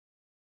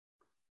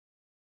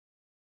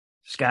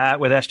Scott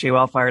with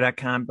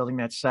sjwellfire.com, building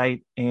that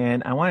site.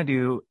 And I want to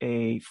do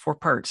a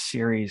four-part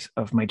series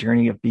of my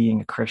journey of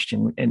being a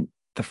Christian. And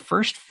the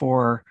first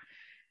four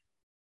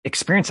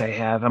experience I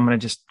have, I'm going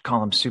to just call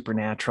them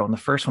supernatural. And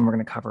the first one, we're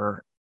going to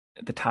cover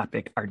the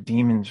topic, are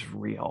demons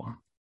real?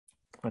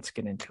 Let's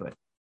get into it.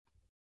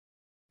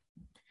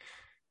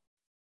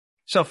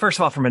 So first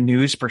of all, from a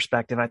news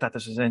perspective, I thought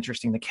this was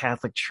interesting. The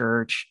Catholic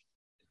Church,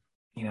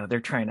 they're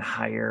trying to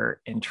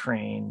hire and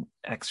train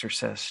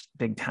exorcists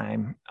big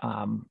time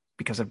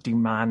because of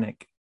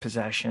demonic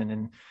possession,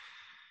 and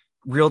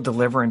real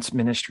deliverance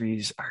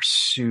ministries are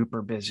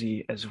super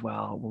busy as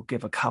well. We'll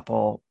give a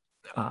couple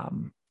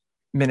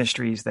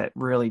ministries that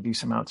really do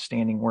some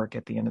outstanding work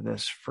at the end of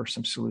this for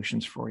some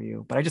solutions for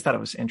you. But I just thought it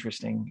was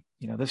interesting.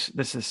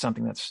 This is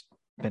something that's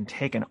been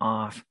taken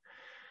off,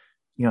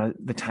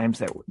 the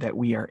times that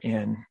we are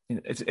in.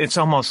 It's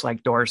almost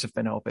like doors have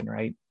been opened,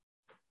 right?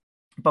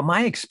 But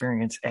my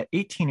experience at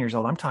 18 years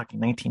old, I'm talking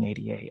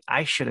 1988,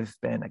 I should have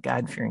been a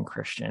God-fearing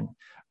Christian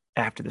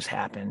after this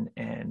happened.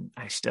 And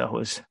I still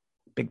was a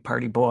big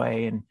party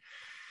boy and,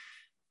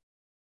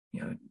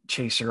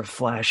 chaser of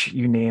flesh,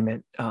 you name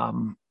it.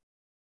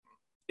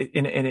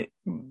 It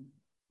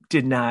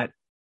did not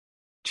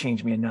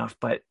change me enough.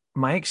 But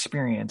my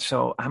experience,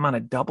 so I'm on a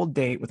double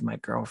date with my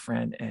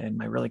girlfriend and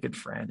my really good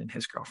friend and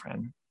his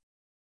girlfriend.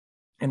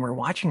 And we're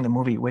watching the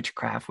movie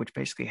Witchcraft, which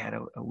basically had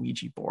a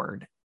Ouija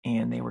board.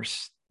 And they were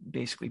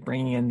basically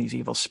bringing in these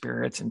evil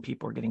spirits and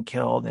people were getting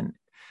killed. And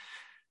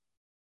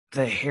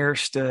the hair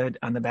stood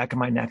on the back of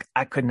my neck.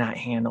 I could not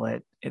handle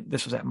it.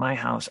 This was at my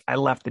house. I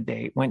left the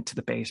date, went to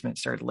the basement,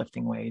 started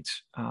lifting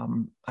weights. I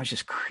was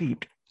just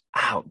creeped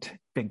out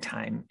big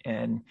time.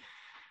 And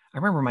I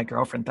remember my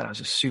girlfriend thought I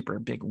was a super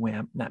big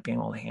wimp, not being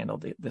able to handle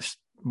this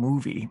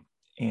movie.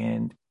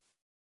 And,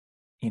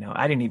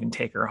 I didn't even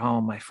take her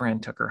home. My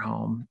friend took her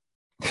home.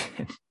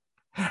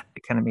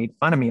 It kind of made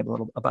fun of me a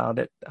little about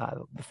it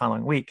the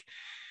following week.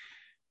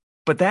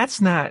 But that's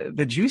not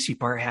the juicy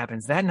part.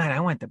 Happens that night. I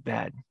went to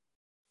bed,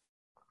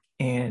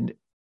 and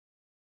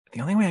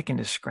the only way I can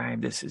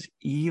describe this is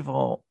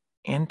evil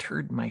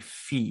entered my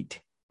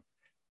feet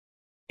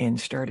and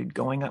started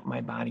going up my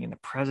body. And the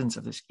presence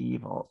of this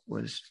evil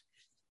was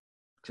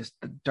just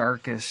the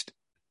darkest,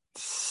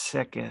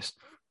 sickest.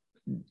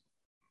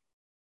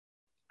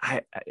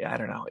 I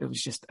don't know. It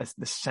was just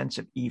the sense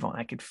of evil. And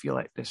I could feel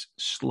like this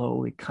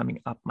slowly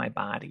coming up my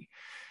body.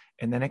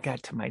 And then it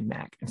got to my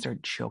neck and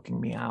started choking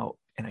me out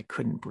and I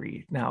couldn't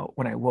breathe. Now,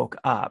 when I woke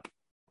up,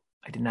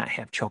 I did not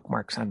have choke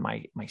marks on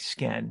my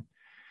skin.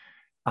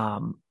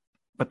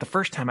 But the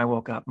first time I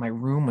woke up, my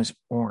room was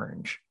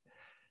orange.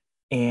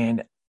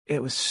 And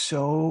it was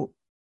so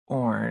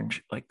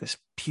orange, like this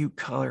puke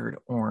colored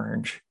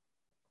orange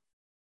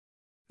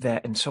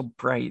and so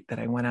bright that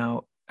I went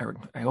out.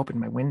 I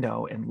opened my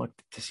window and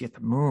looked to see if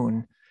the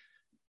moon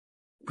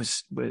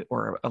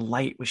or a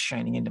light was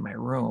shining into my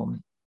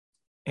room,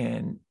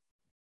 and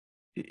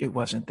it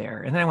wasn't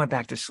there. And then I went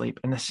back to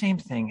sleep, and the same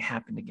thing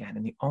happened again.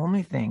 And the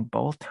only thing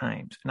both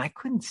times, and I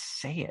couldn't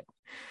say it,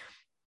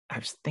 I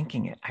was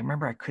thinking it. I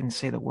remember I couldn't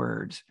say the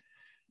words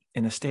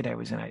in the state I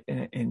was in.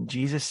 And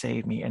Jesus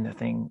saved me, and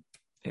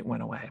it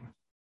went away.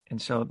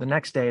 And so the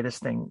next day, this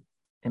thing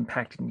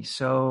impacted me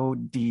so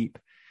deep.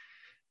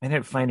 I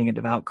ended up finding a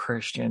devout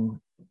Christian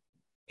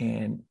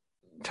and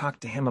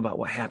talked to him about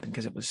what happened,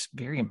 because it was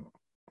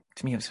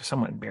to me, it was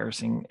somewhat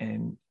embarrassing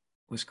and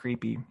was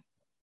creepy.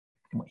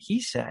 And what he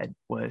said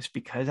was,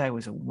 because I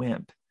was a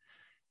wimp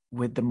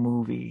with the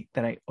movie,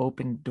 that I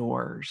opened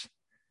doors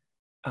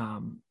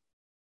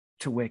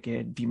to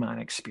wicked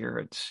demonic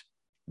spirits,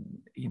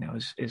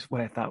 is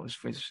what I thought was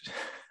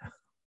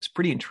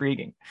pretty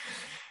intriguing.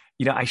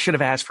 I should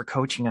have asked for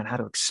coaching on how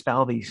to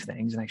expel these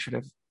things. And I should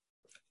have,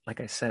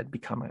 like I said,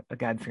 become a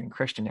God-fearing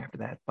Christian after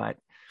that. But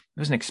it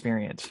was an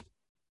experience.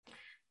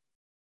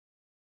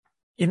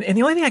 And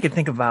the only thing I could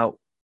think about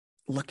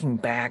looking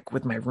back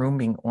with my room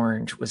being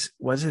orange was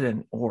it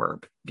an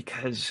orb?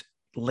 Because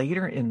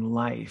later in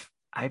life,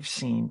 I've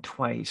seen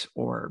twice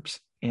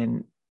orbs,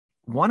 and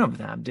one of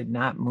them did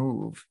not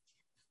move.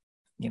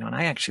 And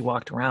I actually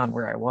walked around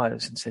where I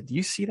was and said, "Do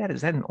you see that?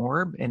 Is that an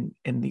orb?" And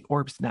the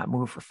orbs did not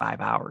move for 5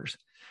 hours.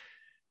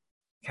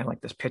 Kind of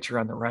like this picture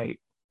on the right.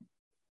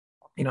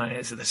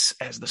 As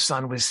the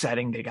sun was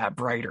setting, they got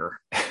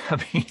brighter. I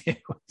mean,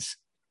 it was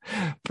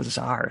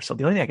bizarre. So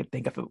the only thing I could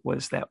think of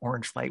was that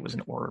orange light was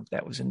an orb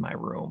that was in my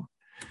room.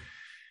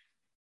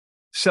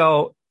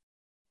 So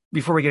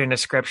before we get into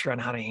scripture on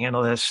how to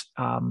handle this,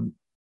 a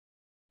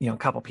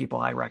couple people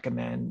I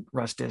recommend: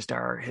 Russ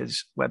Dizdar,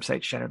 his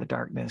website, Shadow the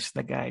Darkness.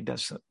 The guy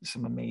does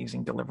some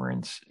amazing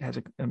deliverance, has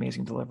an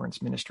amazing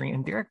deliverance ministry.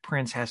 And Derek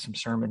Prince has some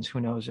sermons. Who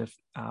knows if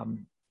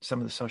some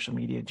of the social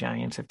media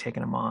giants have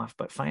taken him off,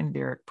 but find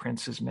Derek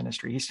Prince's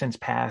ministry. He's since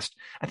passed.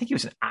 I think he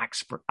was an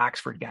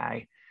Oxford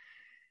guy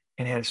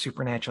and had a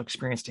supernatural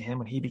experience to him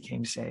when he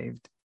became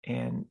saved.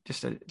 And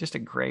just a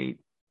great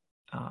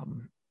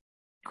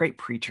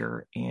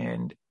preacher,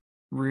 and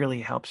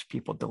really helps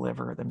people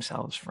deliver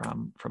themselves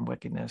from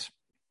wickedness.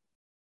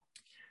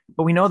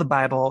 But we know the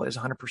Bible is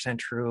 100%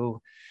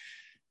 true.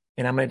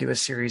 And I'm going to do a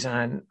series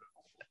on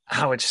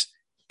how it's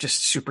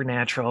just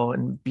supernatural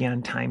and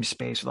beyond time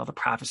space with all the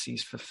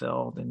prophecies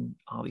fulfilled and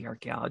all the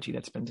archaeology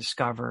that's been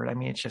discovered. I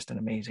mean, it's just an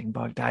amazing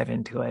book. Dive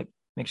into it.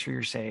 Make sure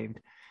you're saved.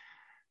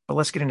 But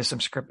let's get into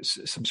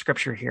some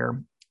scripture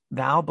here.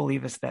 Thou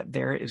believest that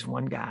there is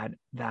one God,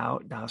 thou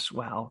dost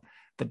well.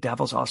 The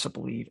devils also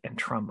believe and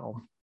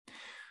tremble.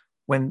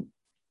 When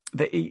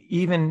the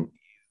even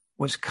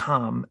was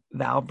come,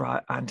 thou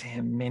brought unto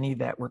him many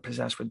that were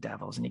possessed with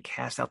devils, and he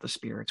cast out the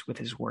spirits with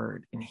his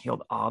word and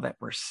healed all that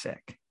were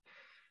sick.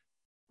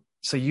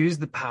 So use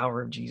the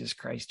power of Jesus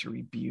Christ to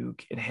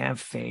rebuke and have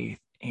faith,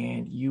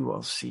 and you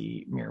will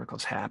see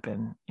miracles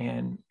happen.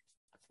 And,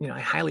 I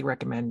highly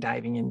recommend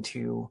diving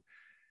into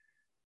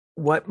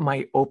what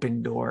might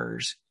open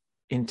doors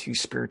into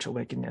spiritual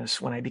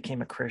wickedness. When I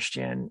became a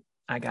Christian,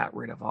 I got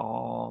rid of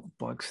all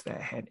books that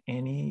had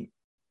any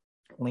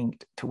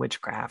linked to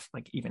witchcraft,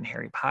 like even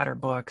Harry Potter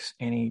books,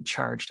 any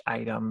charged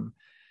item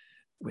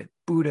with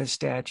Buddha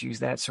statues,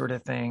 that sort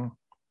of thing.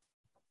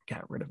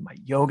 Got rid of my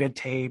yoga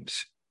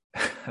tapes.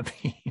 I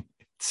mean,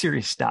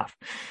 serious stuff.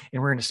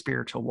 And we're into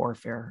spiritual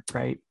warfare,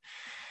 right?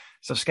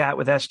 So Scott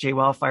with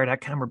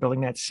sjwellfire.com, we're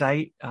building that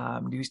site,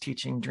 news,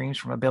 teaching, dreams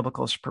from a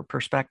biblical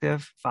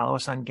perspective. Follow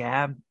us on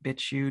Gab,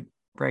 BitChute,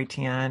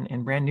 Brighteon,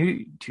 and brand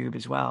new YouTube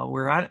as well.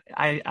 We're on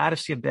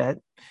Odyssey a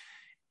bit,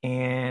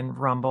 and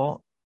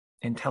Rumble,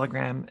 and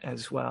Telegram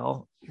as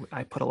well.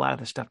 I put a lot of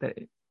the stuff that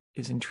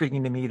is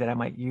intriguing to me that I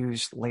might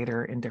use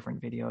later in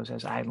different videos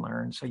as I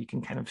learn, so you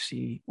can kind of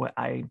see what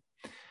I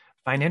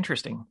find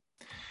interesting.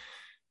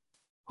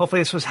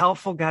 Hopefully this was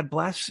helpful. God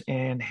bless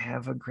and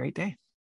have a great day.